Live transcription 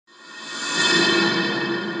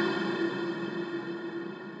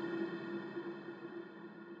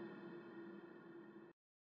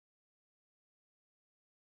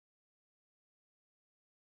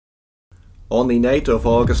On the night of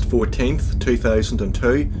August 14th,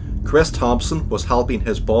 2002, Chris Thompson was helping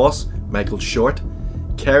his boss, Michael Short,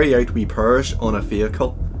 carry out repairs on a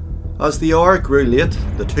vehicle. As the hour grew late,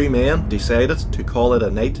 the two men decided to call it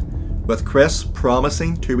a night, with Chris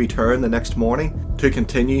promising to return the next morning to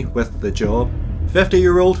continue with the job.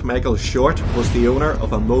 50-year-old Michael Short was the owner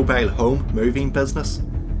of a mobile home moving business.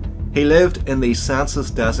 He lived in the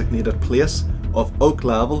census-designated place of Oak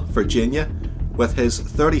Level, Virginia, with his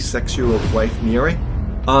 36-year-old wife Mary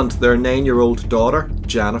and their 9-year-old daughter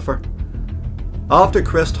Jennifer. After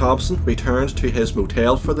Chris Thompson returned to his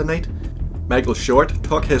motel for the night, Michael Short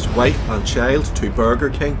took his wife and child to Burger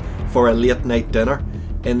King for a late night dinner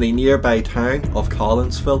in the nearby town of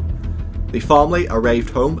Collinsville. The family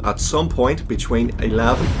arrived home at some point between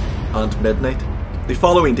 11 and midnight. The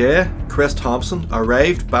following day, Chris Thompson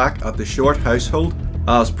arrived back at the Short household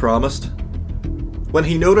as promised. When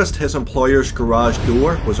he noticed his employer's garage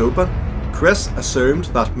door was open, Chris assumed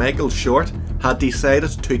that Michael Short had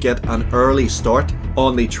decided to get an early start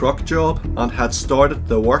on the truck job and had started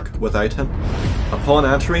the work without him. Upon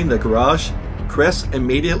entering the garage, Chris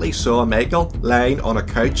immediately saw Michael lying on a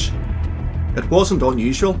couch. It wasn't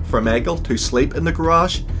unusual for Michael to sleep in the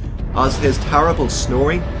garage, as his terrible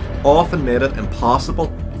snoring often made it impossible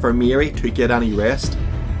for Mary to get any rest.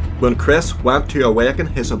 When Chris went to awaken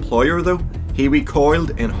his employer though, he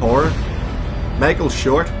recoiled in horror. Michael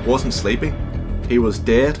Short wasn't sleeping, he was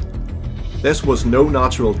dead. This was no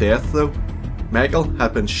natural death though. Michael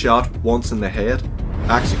had been shot once in the head,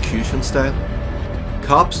 execution style.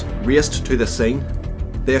 Cops raced to the scene.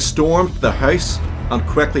 They stormed the house and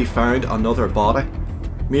quickly found another body.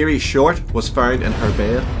 Mary Short was found in her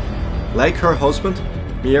bed. Like her husband,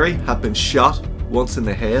 Mary had been shot once in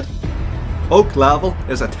the head. Oak Level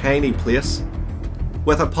is a tiny place.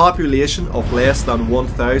 With a population of less than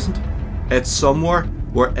 1,000, it's somewhere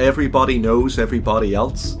where everybody knows everybody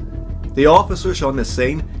else. The officers on the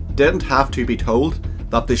scene didn't have to be told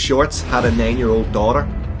that the Shorts had a 9-year-old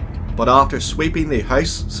daughter, but after sweeping the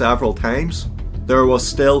house several times, there was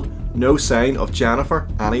still no sign of Jennifer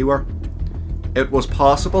anywhere. It was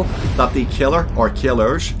possible that the killer or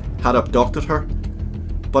killers had abducted her,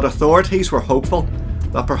 but authorities were hopeful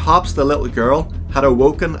that perhaps the little girl had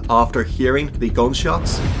awoken after hearing the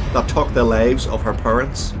gunshots that took the lives of her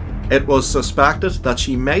parents. It was suspected that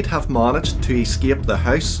she might have managed to escape the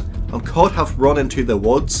house and could have run into the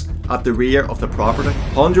woods at the rear of the property.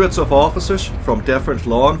 Hundreds of officers from different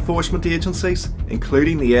law enforcement agencies,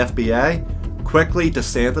 including the FBI, quickly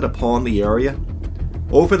descended upon the area.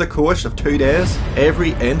 Over the course of 2 days,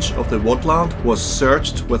 every inch of the woodland was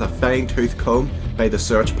searched with a fine-tooth comb by the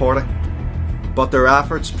search party. But their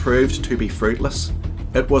efforts proved to be fruitless.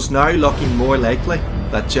 It was now looking more likely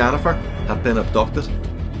that Jennifer had been abducted.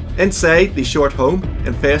 Inside the Short home,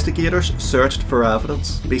 investigators searched for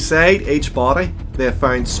evidence. Beside each body, they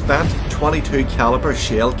found spent .22 caliber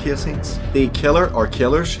shell casings. The killer or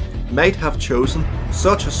killers might have chosen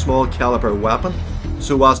such a small caliber weapon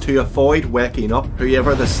so as to avoid waking up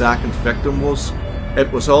whoever the second victim was. It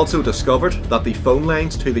was also discovered that the phone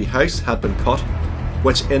lines to the house had been cut,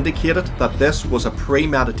 which indicated that this was a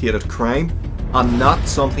premeditated crime and not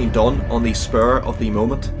something done on the spur of the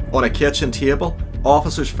moment. On a kitchen table,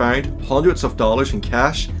 officers found hundreds of dollars in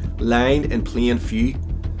cash lying in plain view.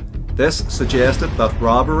 This suggested that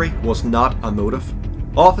robbery was not a motive.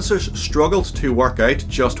 Officers struggled to work out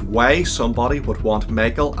just why somebody would want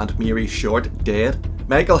Michael and Mary Short dead.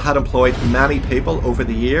 Michael had employed many people over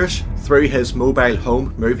the years through his mobile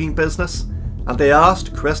home moving business, and they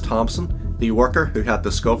asked Chris Thompson, the worker who had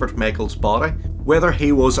discovered Michael's body, whether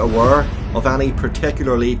he was aware of any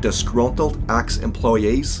particularly disgruntled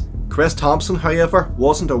ex-employees. Chris Thompson, however,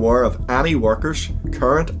 wasn't aware of any workers,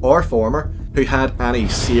 current or former, who had any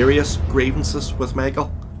serious grievances with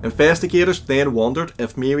Michael. Investigators then wondered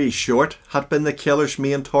if Mary Short had been the killer's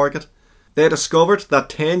main target. They discovered that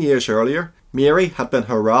 10 years earlier, Mary had been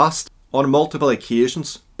harassed on multiple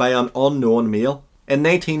occasions by an unknown male. In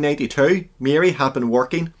 1992, Mary had been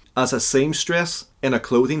working as a seamstress in a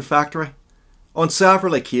clothing factory. On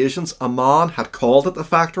several occasions, a man had called at the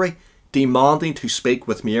factory demanding to speak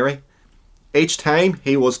with Mary. Each time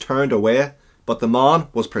he was turned away, but the man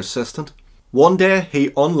was persistent. One day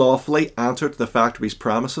he unlawfully entered the factory's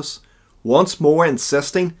premises, once more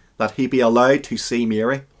insisting that he be allowed to see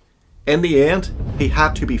Mary. In the end, he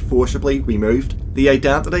had to be forcibly removed. The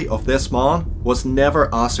identity of this man was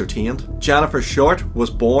never ascertained. Jennifer Short was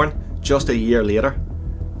born just a year later.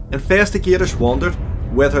 Investigators wondered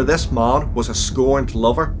whether this man was a scorned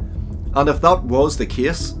lover, and if that was the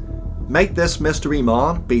case, might this mystery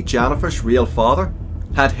man be Jennifer's real father?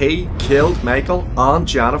 Had he killed Michael and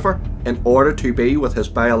Jennifer in order to be with his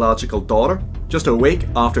biological daughter. Just a week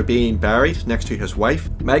after being buried next to his wife,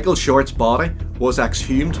 Michael Short's body was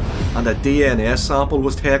exhumed and a DNA sample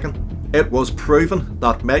was taken. It was proven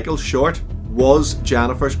that Michael Short was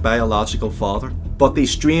Jennifer's biological father, but the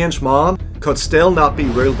strange man could still not be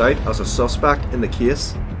ruled out as a suspect in the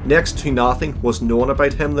case. Next to nothing was known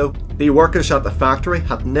about him though. The workers at the factory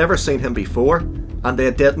had never seen him before and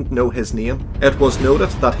they didn't know his name. It was noted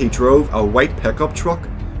that he drove a white pickup truck,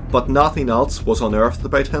 but nothing else was unearthed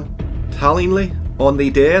about him. Tellingly, on the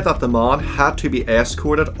day that the man had to be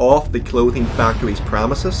escorted off the clothing factory's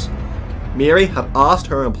premises, Mary had asked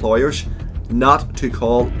her employers not to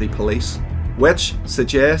call the police, which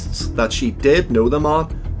suggests that she did know the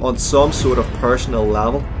man on some sort of personal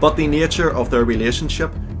level, but the nature of their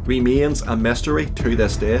relationship remains a mystery to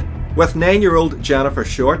this day. With 9-year-old Jennifer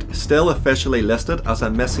Short still officially listed as a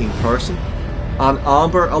missing person, an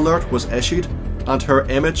Amber Alert was issued and her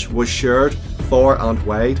image was shared far and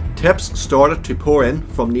wide. Tips started to pour in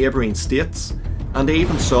from neighbouring states and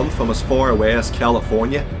even some from as far away as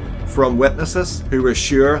California, from witnesses who were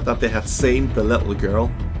sure that they had seen the little girl,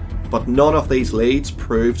 but none of these leads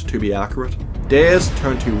proved to be accurate. Days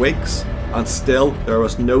turned to weeks and still there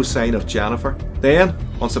was no sign of Jennifer. Then,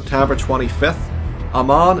 on September 25th, a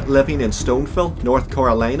man living in Stoneville, North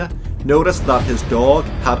Carolina, noticed that his dog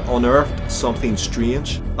had unearthed something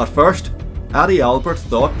strange. At first, Eddie Albert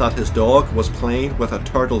thought that his dog was playing with a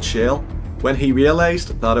turtle shell. When he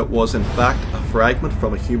realised that it was in fact a fragment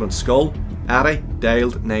from a human skull, Eddie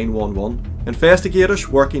dialed 911. Investigators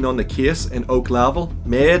working on the case in Oak Level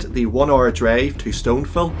made the 1-hour drive to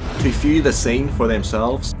Stoneville to view the scene for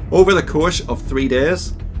themselves. Over the course of 3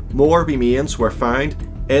 days, more remains were found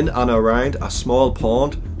in and around a small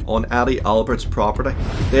pond on Eddie Albert's property.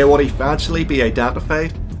 They would eventually be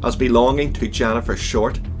identified as belonging to Jennifer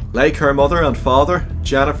Short. Like her mother and father,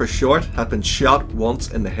 Jennifer Short had been shot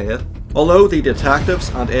once in the head. Although the detectives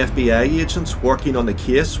and FBI agents working on the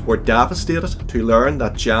case were devastated to learn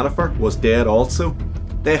that Jennifer was dead also,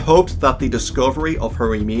 they hoped that the discovery of her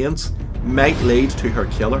remains might lead to her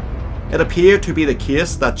killer. It appeared to be the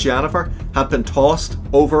case that Jennifer had been tossed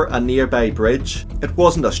over a nearby bridge. It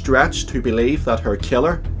wasn't a stretch to believe that her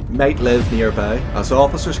killer might live nearby. As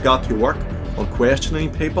officers got to work on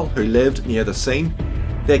questioning people who lived near the scene,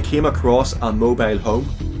 they came across a mobile home.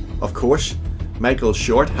 Of course, Michael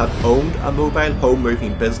Short had owned a mobile home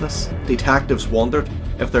moving business. Detectives wondered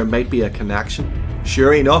if there might be a connection.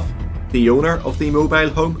 Sure enough, the owner of the mobile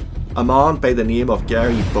home, a man by the name of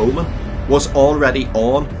Gary Bowman, was already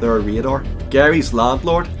on their radar. Gary's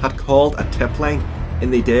landlord had called a tip line in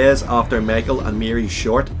the days after Michael and Mary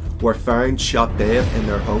Short were found shot dead in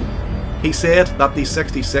their home. He said that the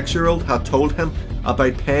 66-year-old had told him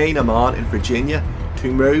about paying a man in Virginia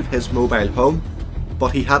to move his mobile home,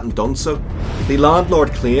 but he hadn't done so. The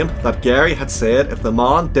landlord claimed that Gary had said if the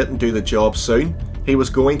man didn't do the job soon, he was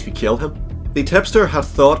going to kill him. The tipster had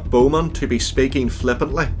thought Bowman to be speaking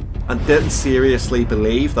flippantly and didn't seriously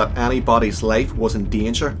believe that anybody's life was in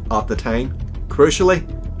danger at the time. Crucially,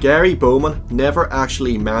 Gary Bowman never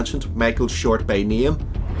actually mentioned Michael Short by name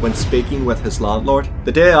when speaking with his landlord.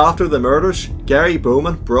 The day after the murders, Gary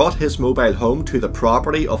Bowman brought his mobile home to the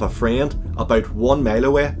property of a friend about 1 mile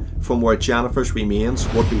away from where Jennifer's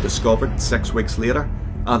remains would be discovered 6 weeks later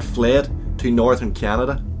and fled to northern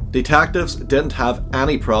Canada. Detectives didn't have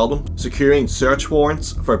any problem securing search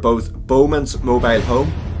warrants for both Bowman's mobile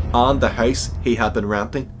home and the house he had been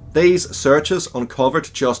renting. These searches uncovered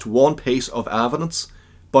just one piece of evidence,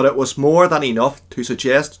 but it was more than enough to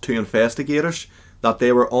suggest to investigators that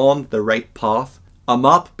they were on the right path. A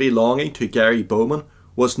map belonging to Gary Bowman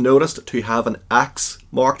was noticed to have an X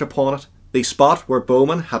marked upon it. The spot where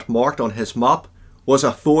Bowman had marked on his map was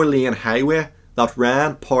a 4-lane highway that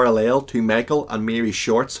ran parallel to Michael and Mary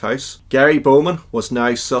Short's house. Gary Bowman was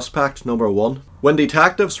now suspect number 1. When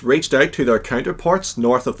detectives reached out to their counterparts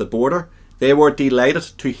north of the border, they were delighted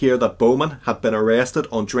to hear that Bowman had been arrested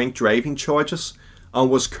on drink driving charges and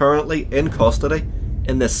was currently in custody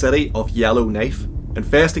in the city of Yellowknife.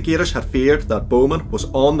 Investigators had feared that Bowman was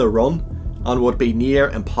on the run and would be near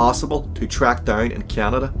impossible to track down in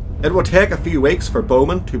Canada. It would take a few weeks for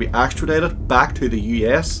Bowman to be extradited back to the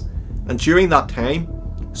US, and during that time,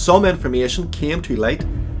 some information came to light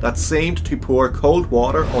that seemed to pour cold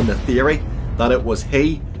water on the theory that it was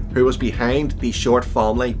he who was behind the Short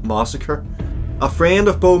family massacre. A friend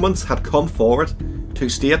of Bowman's had come forward to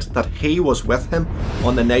state that he was with him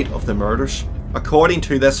on the night of the murders. According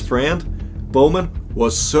to this friend, Bowman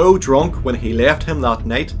was so drunk when he left him that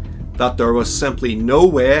night that there was simply no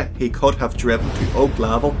way he could have driven to Oak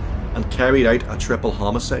Level and carried out a triple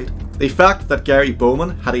homicide. The fact that Gary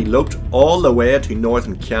Bowman had eloped all the way to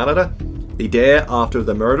northern Canada the day after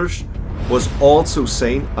the murders was also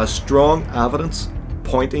seen as strong evidence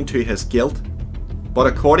pointing to his guilt. But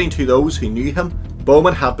according to those who knew him,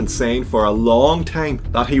 Bowman had been saying for a long time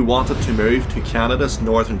that he wanted to move to Canada's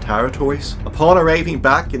Northern Territories. Upon arriving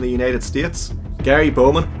back in the United States, Gary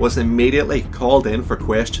Bowman was immediately called in for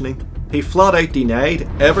questioning. He flat out denied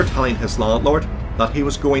ever telling his landlord that he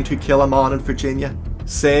was going to kill a man in Virginia,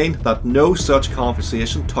 saying that no such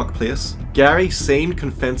conversation took place. Gary seemed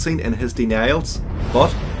convincing in his denials,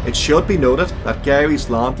 but it should be noted that Gary's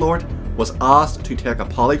landlord was asked to take a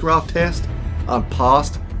polygraph test and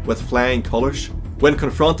passed with flying colours. When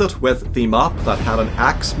confronted with the map that had an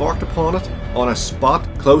axe marked upon it on a spot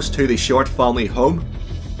close to the Short family home,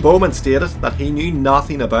 Bowman stated that he knew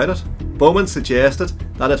nothing about it. Bowman suggested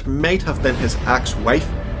that it might have been his ex-wife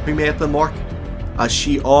who made the mark, as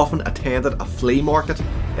she often attended a flea market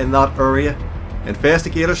in that area.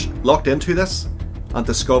 Investigators looked into this and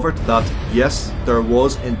discovered that yes, there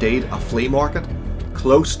was indeed a flea market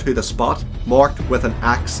close to the spot marked with an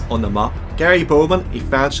axe on the map. Gary Bowman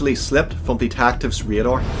eventually slipped from detectives'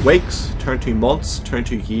 radar. Weeks turned to months, turned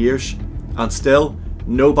to years, and still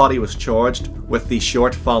nobody was charged with the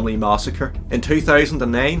Short family massacre. In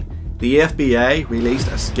 2009, the FBI released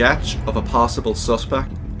a sketch of a possible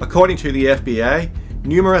suspect. According to the FBI,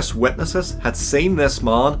 numerous witnesses had seen this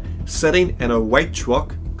man sitting in a white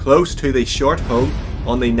truck close to the Short home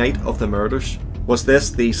on the night of the murders. Was this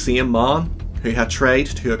the same man who had tried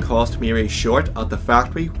to accost Mary Short at the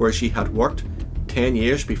factory where she had worked 10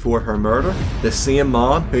 years before her murder? The same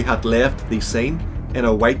man who had left the scene in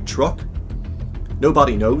a white truck?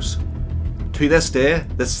 Nobody knows. To this day,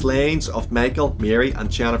 the slayings of Michael, Mary and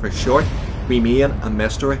Jennifer Short remain a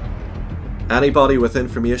mystery. Anybody with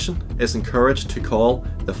information is encouraged to call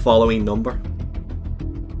the following number.